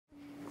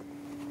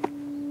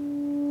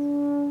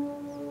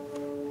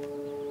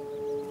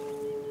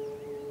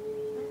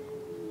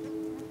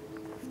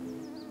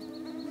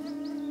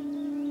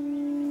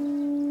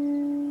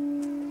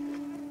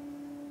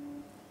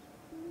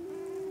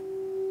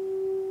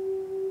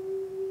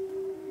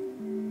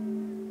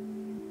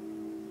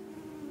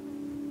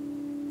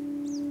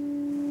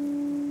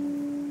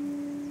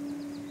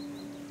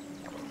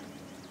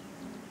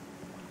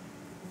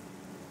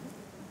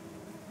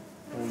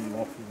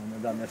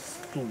är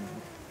stor.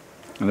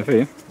 Den är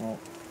fin. Ja.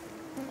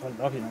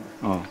 Själva fin.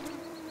 Ja.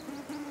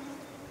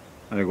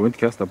 Det går inte att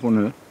kasta på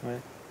nu.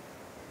 Nej.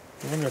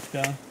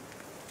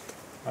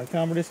 Han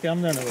kan bli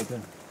skrämd där nu, vet du.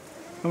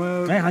 Ja,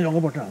 men... Nej, han jagar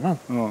bort en annan.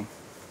 Ja.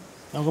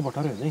 Han går bort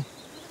en röding.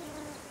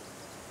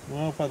 Nu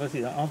är han på andra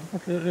sidan. Han får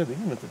bort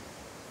rödingen, vet du.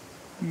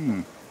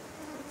 Mm.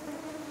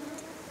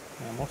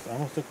 Han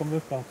måste komma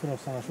upp för oss,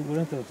 annars går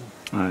det inte, vet du.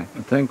 Nej,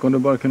 jag tänker om du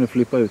bara kunde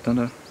flippa ut den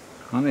där.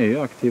 Han är ju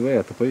aktiv och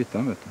äter på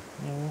ytan, vet du.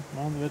 Jo,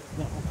 men du vet,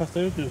 om man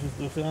kastar ut ljuset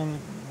då ser han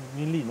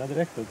min lina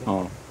direkt, vet du.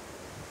 Ja.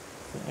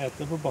 Så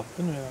äter på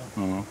botten nu.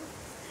 Ja.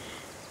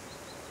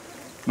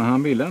 Men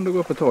han vill ändå gå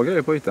upp och ta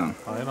grejer på ytan.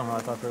 Ja, det är de här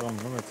tappar igång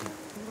dem, vet du.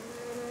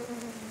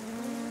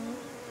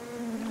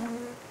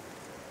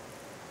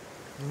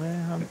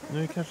 Nej,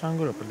 nu kanske han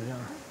går upp lite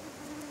grann.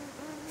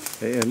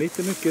 Det är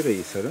lite mycket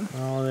ris, är det?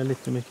 Ja, det är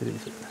lite mycket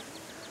ris.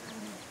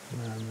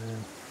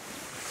 Men...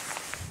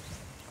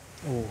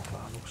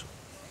 fan också.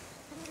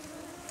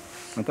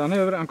 Vänta, han är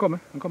över. Han kommer.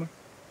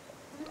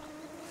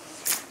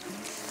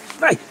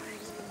 Nej!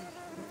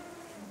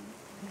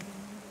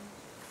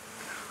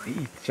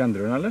 Skit, kände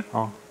du den eller?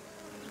 Ja.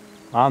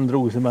 Han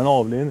drog sig med en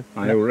avlin.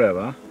 Han gjorde det,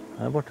 va?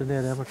 Där borta, det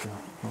är där borta.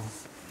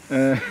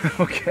 Ja.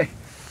 Okej.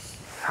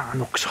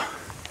 Han också.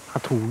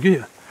 Han tog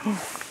ju.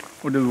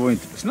 Och du var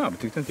inte för snabb,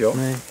 tyckte inte jag.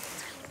 Nej.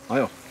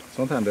 Ja,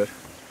 sånt händer.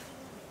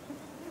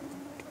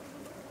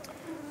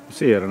 Du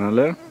ser den,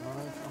 eller? Ja,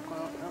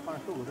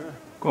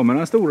 Kommer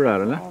den stora där,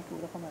 eller? Ja,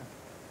 stora kommer.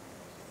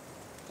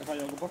 Jag kan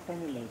jaga bort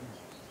den lilla.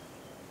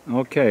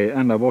 Okej,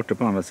 ända borta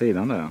på andra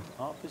sidan där.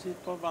 Ja, precis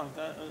på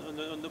banken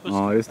under busken.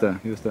 Ja,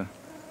 just det.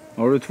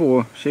 Har du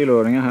 2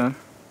 kiloöringar här.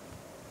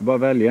 Du bara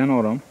välja en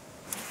av dem.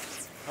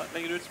 Ja,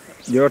 lägger ut.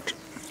 Gjort.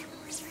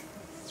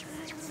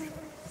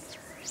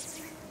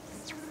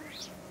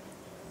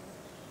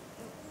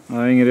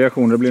 Ja, ingen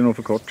reaktion, det blir nog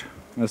för kort.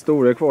 Den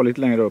stora är kvar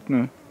lite längre upp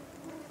nu.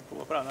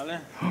 På den, eller?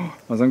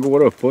 Och sen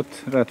går uppåt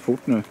rätt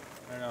fort nu.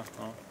 Ja.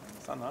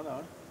 Stannar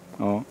där.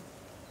 Ja.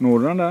 Når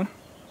du den där?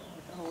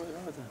 Ja,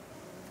 jag vet inte.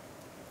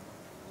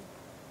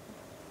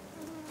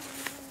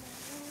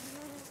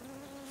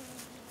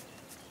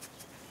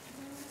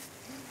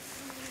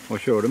 Vad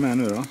kör du med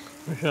nu då?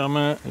 Nu kör jag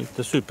med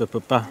lite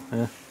superpuppa.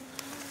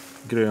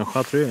 Grön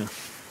chartreux.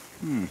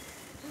 Mm.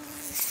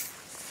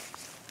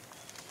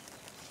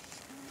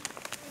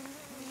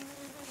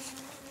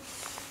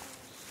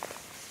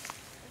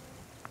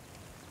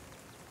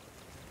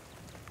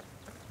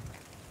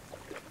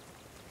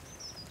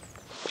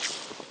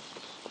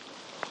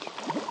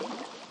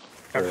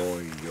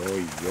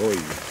 Oj.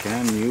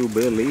 Can you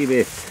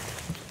believe it?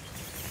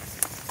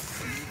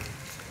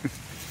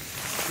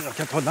 Jag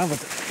kan ta den,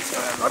 vet du.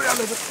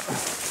 Jävlar.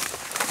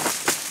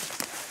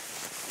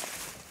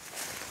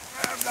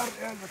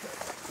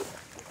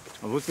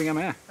 Jag får springa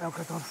med. Jag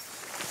kan ta den.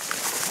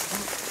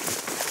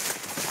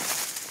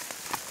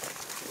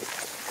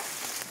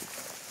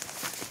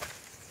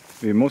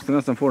 Vi måste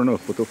nästan få den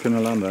uppåt och kunna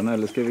landa den.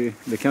 Eller ska vi...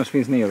 Det kanske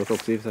finns neråt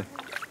också i och för sig.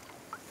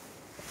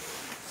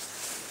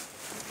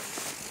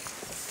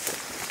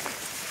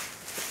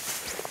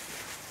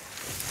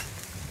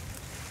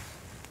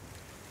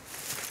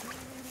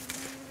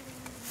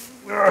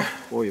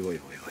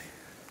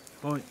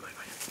 Oj.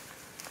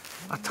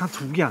 Att han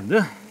tog igen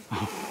det.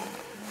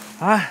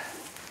 Ja.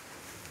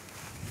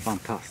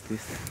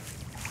 Fantastiskt.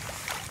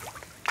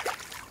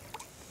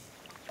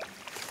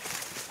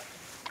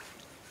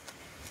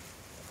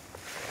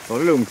 Ta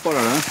det lugnt bara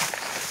där.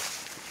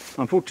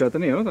 Han fortsätter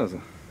neråt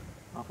alltså.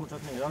 Han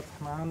fortsätter neråt,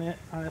 men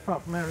han är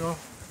framför mig och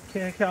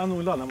kan jag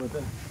nog landa mot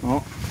den.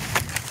 Ja.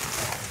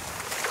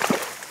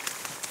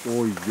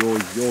 Oj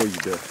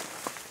det.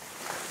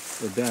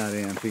 Det där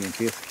är en fin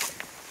fisk.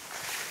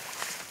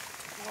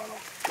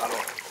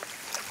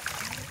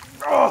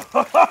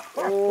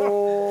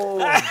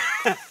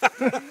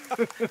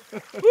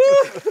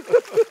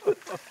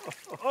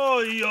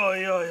 Oj.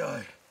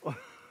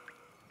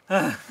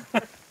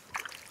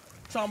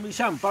 Som vi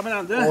kämpar med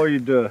den du. Oj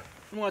du.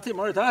 Hur många timmar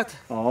har du tagit?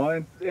 Ja,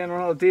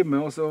 1,5 timme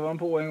och så var han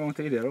på en gång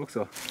tidigare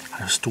också.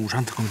 Han är stor så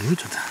han inte kommer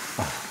ut.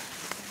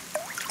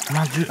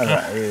 Men du... Det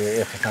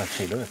är 1,5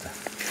 kilo, vet du.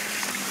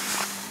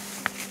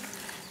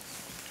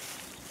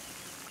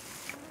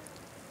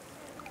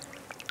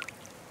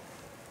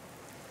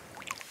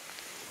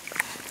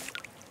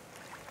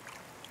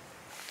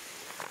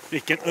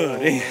 Vilken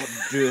öring.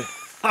 Du.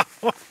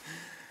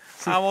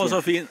 Han var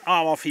så fin.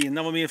 Han var fin.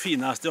 Den var min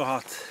finaste jag har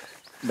haft.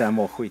 Den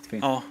var skitfin.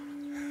 Ja.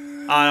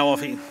 Ja, den var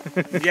fin.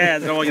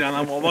 Jädrar vad grann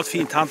han var. Vad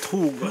fint han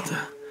tog.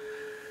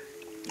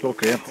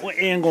 Klockrent. Och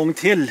en gång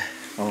till.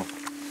 Ja.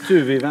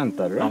 Du, vi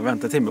väntar då. Ja,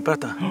 vänta en timme på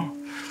detta.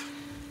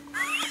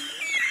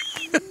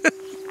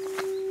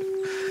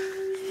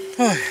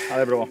 Ja,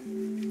 det är bra.